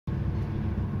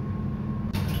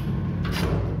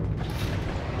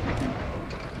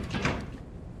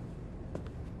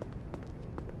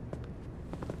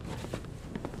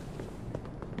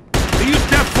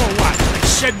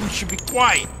said we should be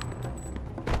quiet.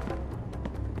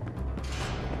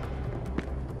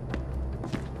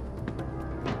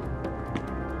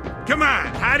 Come on,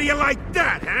 how do you like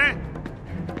that, huh?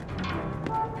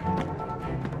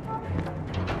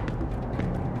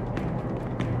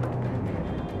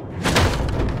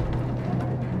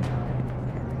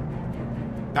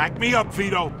 Back me up,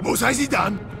 Vito. Wo sei sie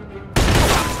dann?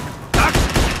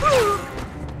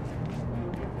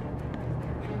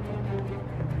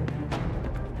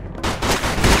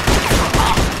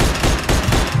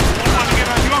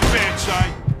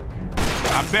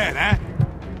 Not bad, huh?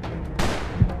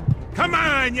 Come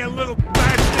on, you little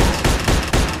bastards!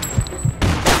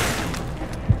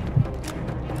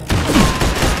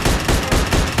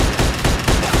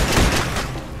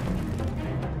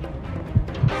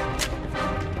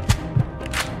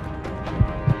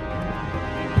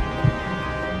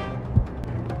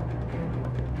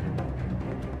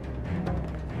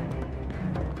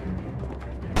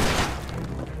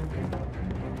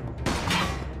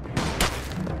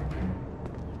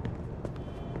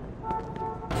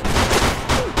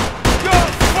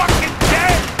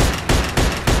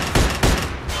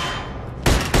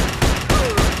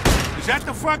 Is that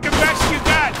the fucking best you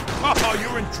got? Oh,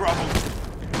 you're in trouble.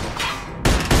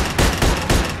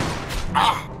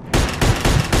 Ah!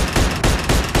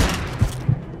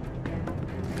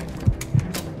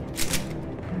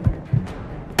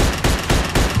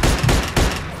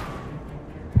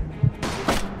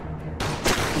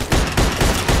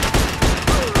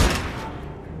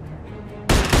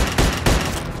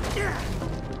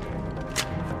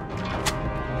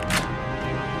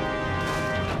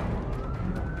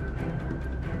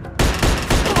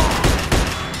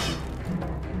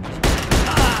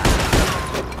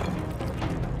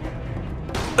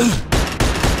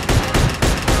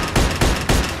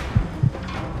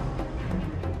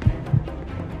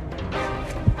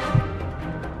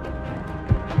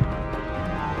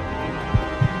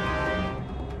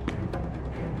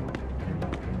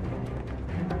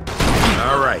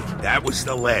 All right, that was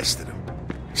the last of them.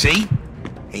 See?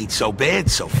 Ain't so bad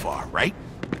so far, right?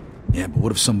 Yeah, but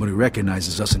what if somebody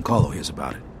recognizes us and Carlo hears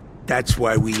about it? That's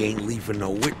why we ain't leaving no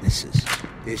witnesses.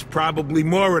 There's probably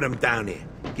more of them down there.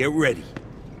 Get ready.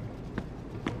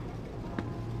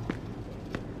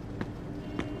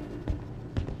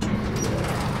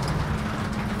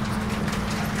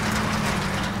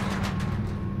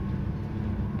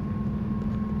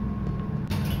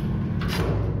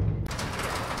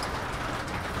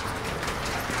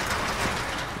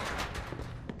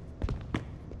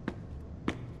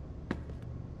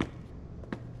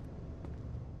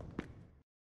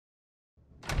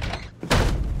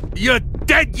 You're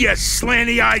dead, you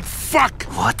slanty-eyed fuck!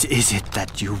 What is it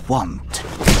that you want?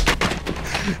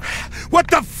 What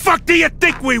the fuck do you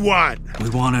think we want? We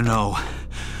want to know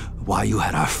why you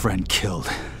had our friend killed.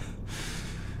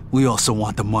 We also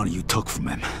want the money you took from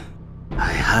him.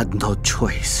 I had no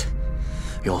choice.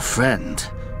 Your friend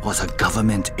was a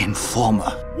government informer.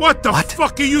 What the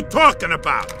fuck are you talking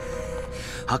about?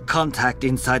 A contact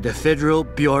inside the Federal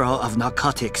Bureau of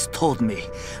Narcotics told me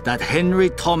that Henery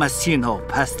Tomasino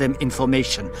passed them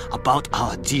information about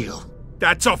our deal.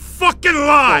 That's a fucking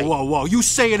lie! Whoa, whoa, whoa. You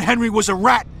saying Henry was a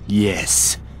rat?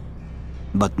 Yes.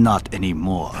 But not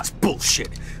anymore. That's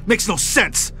bullshit. Makes no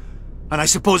sense. And I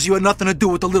suppose you had nothing to do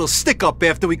with the little stick-up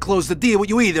after we closed the deal with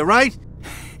you either, right?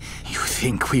 You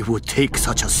think we would take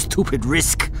such a stupid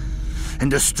risk and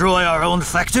destroy our own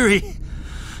factory?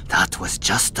 That was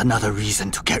just another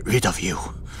reason to get rid of you.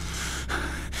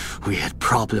 We had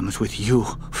problems with you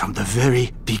from the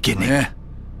very beginning. Yeah?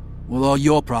 Well, all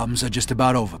your problems are just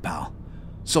about over, pal.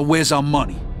 So where's our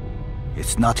money?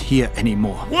 It's not here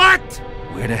anymore. What?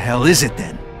 Where the hell is it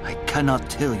then? I cannot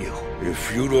tell you.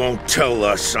 If you don't tell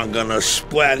us, I'm gonna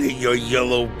splatter your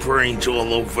yellow brains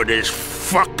all over this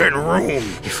fucking room.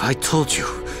 If I told you,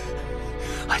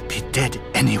 I'd be dead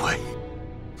anyway.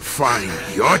 Fine,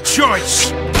 your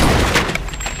choice.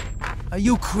 Are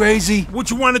you crazy? What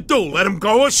you want to do, let him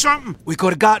go or something? We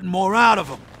could have gotten more out of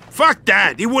him. Fuck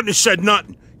that, he wouldn't have said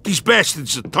nothing. These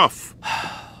bastards are tough.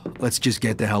 Let's just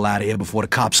get the hell out of here before the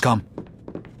cops come.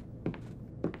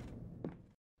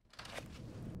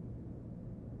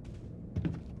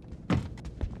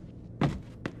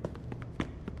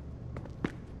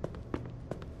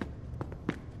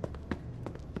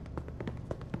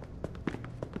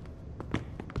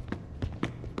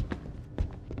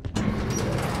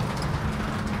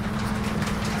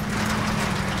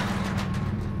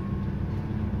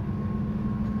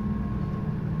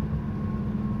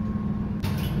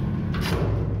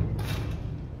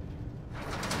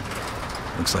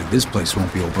 Looks like this place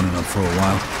won't be opening up for a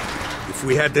while. If If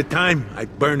we had the time,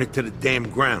 I'd burn it to the damn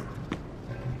ground.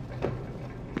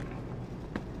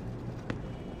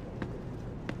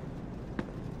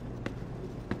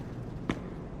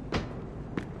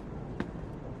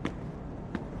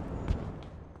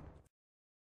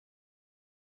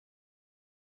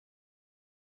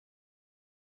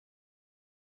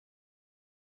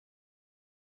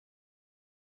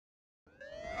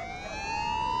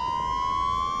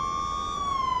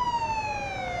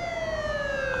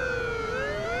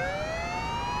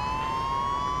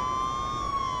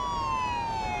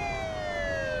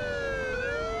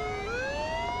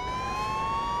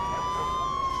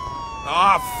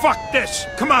 Ah, fuck this!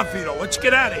 Come on, Vito, let's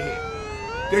get out of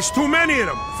here. There's too many of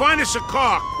them. Find us a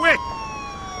car, quick!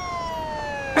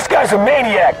 This guy's a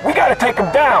maniac. We gotta take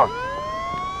him down.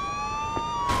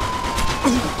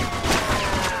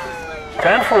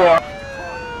 10-4.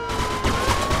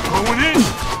 Going in!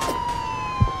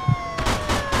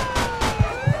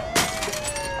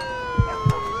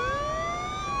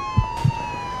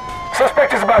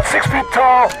 Suspect is about 6 feet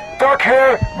tall, dark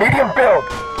hair, medium build.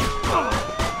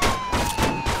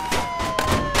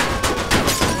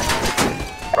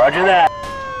 Roger that.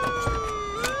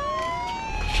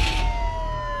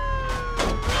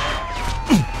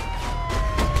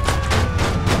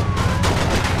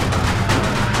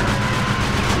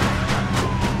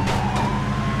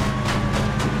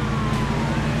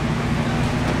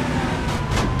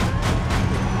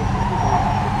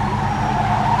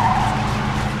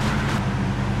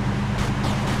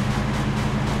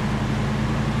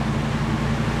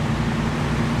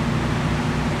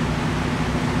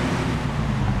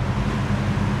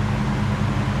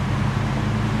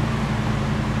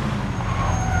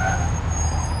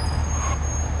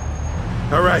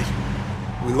 All right,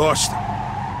 we lost him.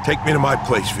 Take me to my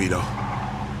place, Vito.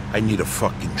 I need a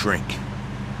fucking drink.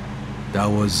 That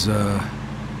was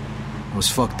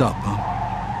fucked up, huh?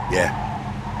 Yeah.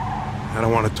 I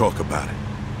don't want to talk about it.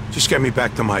 Just get me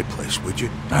back to my place, would you?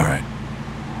 All right.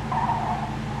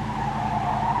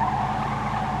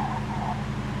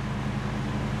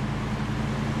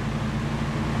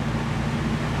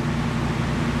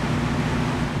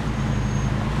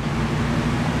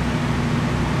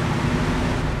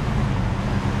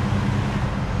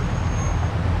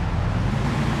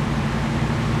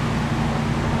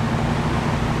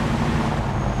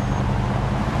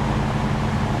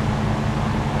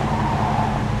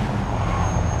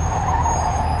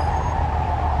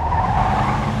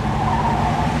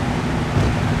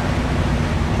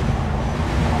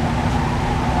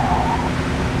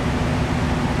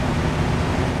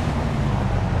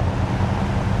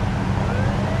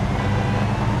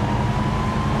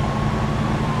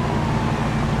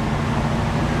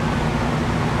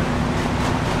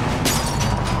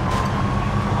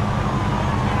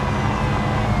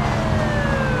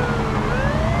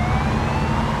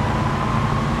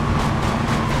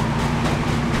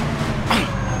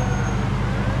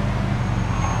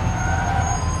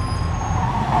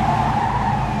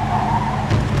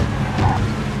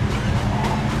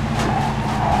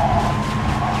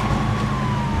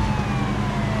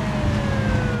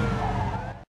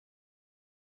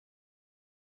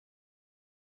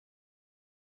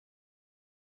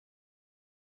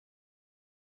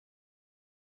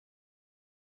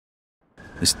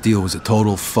 This deal was a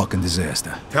total fucking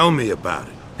disaster. Tell me about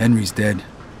it. Henry's dead.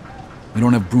 We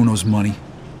don't have Bruno's money.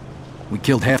 We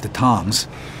killed half the Toms.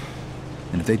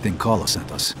 And if they think Carlo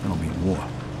sent us, that'll mean war.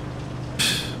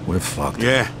 We're fucked.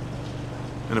 Yeah.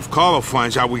 And if Carlo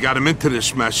finds out we got him into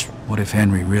this mess... What if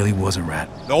Henry really was a rat?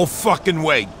 No fucking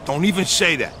way. Don't even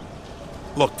say that.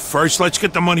 Look, first let's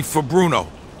get the money for Bruno.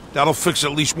 That'll fix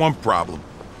at least one problem.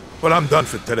 But I'm done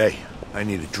for today. I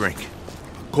need a drink.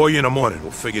 Call you in the morning. We'll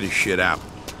figure this shit out.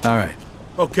 All right.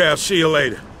 Okay, I'll see you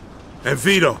later. And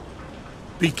Vito,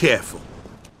 be careful.